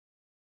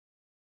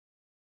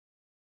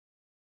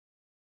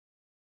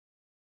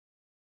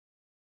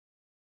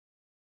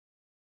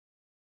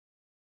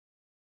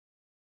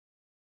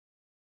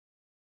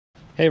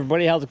Hey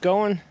everybody, how's it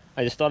going?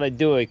 I just thought I'd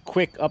do a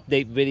quick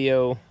update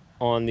video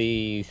on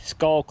the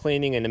skull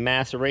cleaning and the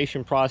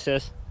maceration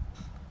process.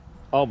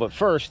 Oh, but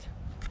first,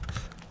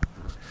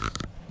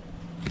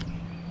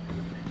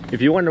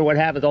 if you wonder what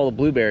happened to all the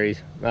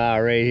blueberries,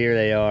 right here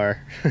they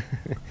are.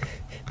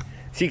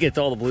 She gets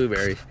all the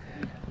blueberries.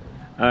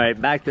 All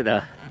right, back to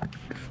the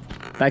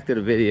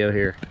video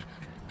here.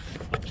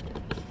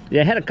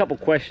 Yeah, I had a couple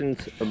questions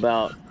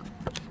about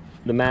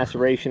the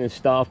maceration and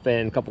stuff,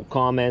 and a couple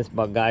comments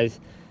about guys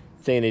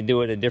saying they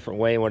do it a different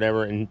way and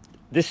whatever. And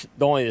this is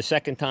only the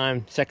second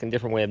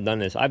different way I've done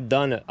this. I've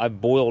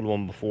boiled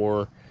one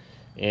before,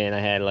 and I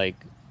had like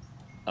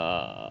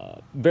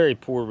very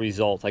poor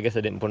results. I guess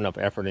I didn't put enough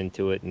effort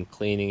into it and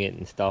cleaning it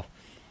and stuff.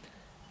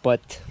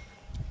 But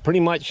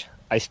pretty much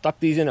I stuck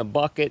these in a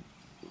bucket,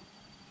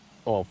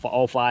 well,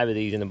 all 5 of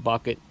these in a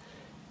bucket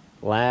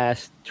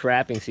last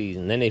trapping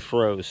season. Then they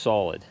froze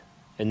solid,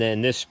 and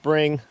then this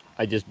spring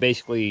I just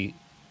basically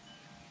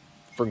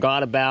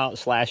forgot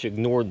about /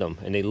 ignored them,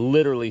 and they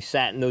literally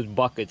sat in those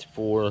buckets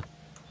for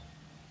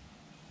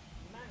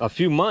a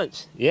few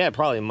months. Yeah,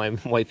 probably, my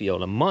wife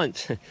yelled, a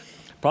month.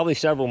 Probably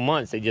several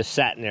months. They just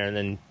sat in there, and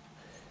then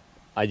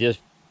I just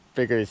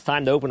figured it's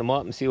time to open them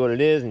up and see what it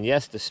is. And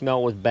yes, the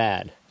smell was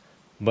bad,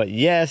 but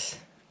yes,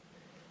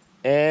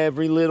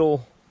 every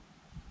little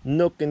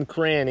nook and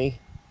cranny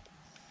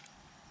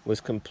was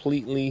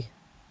completely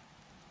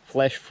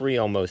flesh free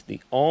almost.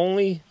 The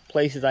only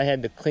places I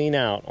had to clean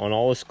out on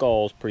all the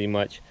skulls, pretty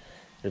much,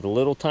 there's a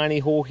little tiny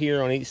hole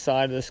here on each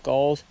side of the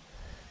skulls.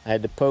 I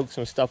had to poke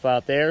some stuff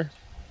out there,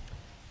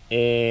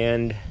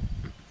 and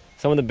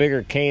some of the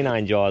bigger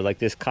canine jaws, like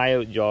this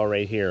coyote jaw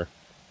right here,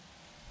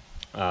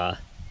 on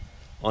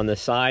the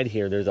side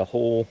here there's a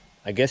hole.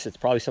 I guess it's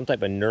probably some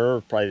type of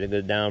nerve, probably to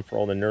go down for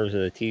all the nerves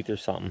of the teeth or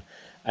something.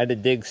 I had to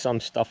dig some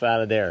stuff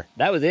out of there.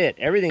 That was it.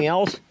 Everything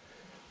else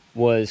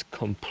was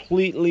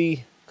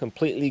completely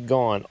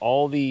gone.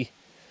 All the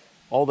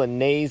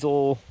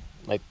nasal,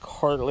 like,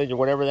 cartilage or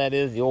whatever that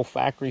is, the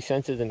olfactory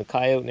senses in the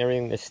coyote and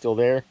everything, that's still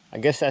there. I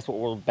guess that's what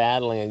we're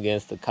battling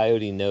against, the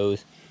coyote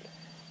nose.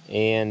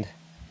 And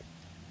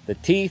the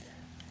teeth,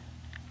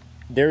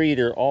 they're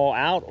either all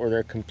out or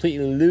they're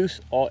completely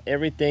loose.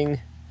 Everything's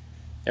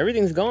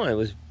gone. It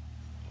was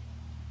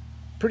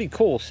pretty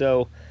cool.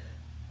 So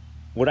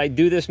would I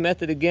do this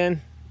method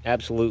again?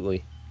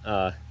 Absolutely.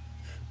 I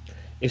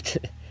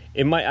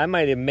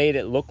might have made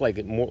it look like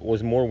it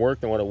was more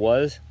work than what it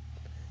was.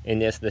 And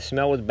yes, the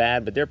smell was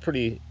bad, but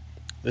the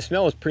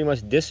smell is pretty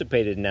much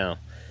dissipated now.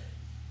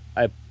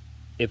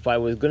 If I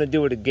was going to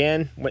do it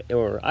again,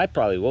 or I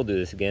probably will do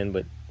this again,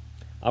 but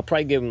I'll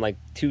probably give them like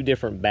 2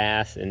 different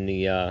baths in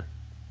the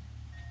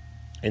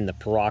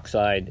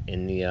peroxide,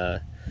 in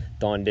the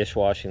Dawn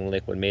dishwashing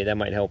liquid. Maybe that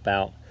might help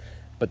out.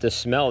 But the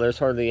smell, there's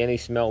hardly any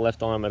smell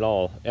left on them at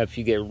all if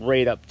you get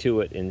right up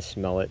to it and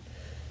smell it.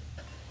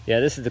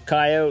 Yeah, this is the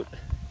coyote.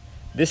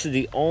 This is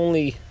the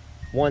only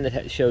one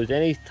that shows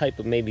any type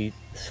of maybe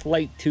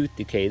slight tooth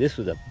decay. This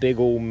was a big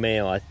old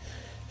male.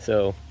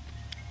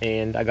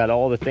 And I got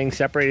all the things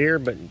separated here,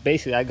 but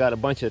basically I got a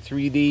bunch of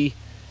 3D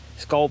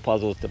skull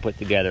puzzles to put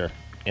together.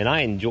 And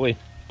I enjoy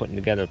putting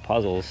together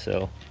puzzles,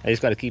 so I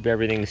just got to keep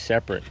everything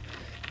separate.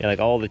 Yeah, like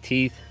all the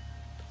teeth,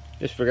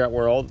 just figure out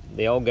where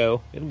they all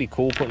go. It'll be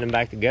cool putting them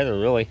back together,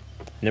 really.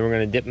 And then we're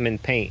going to dip them in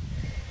paint.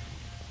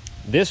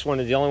 This one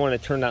is the only one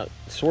that turned out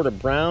sort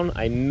of brown.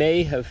 I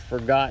may have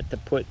forgot to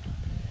put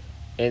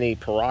any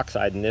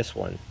peroxide in this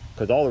one,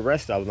 because all the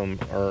rest of them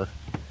are,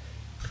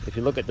 if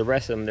you look at the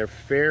rest of them, they're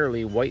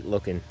fairly white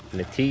looking. And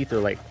the teeth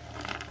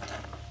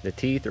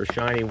are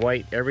shiny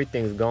white.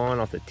 Everything's gone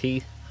off the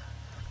teeth.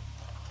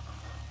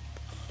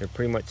 They're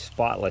pretty much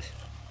spotless.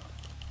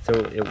 So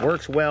it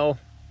works well,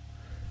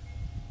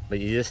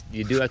 but you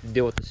do have to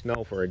deal with the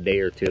smell for a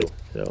day or 2.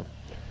 So,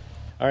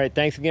 all right,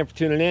 thanks again for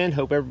tuning in.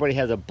 Hope everybody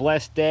has a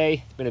blessed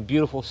day. It's been a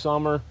beautiful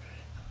summer.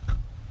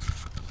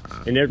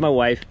 And there's my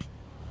wife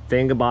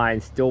saying goodbye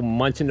and still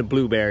munching the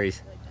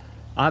blueberries.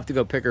 I'll have to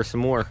go pick her some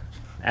more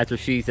after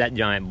she eats that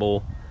giant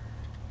bowl.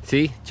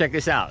 See, check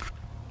this out.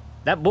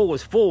 That bowl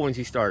was full when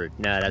she started.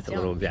 Nah, that's a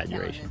little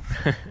exaggeration.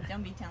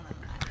 Don't be telling them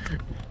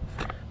that.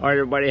 All right,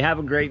 everybody, have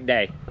a great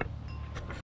day.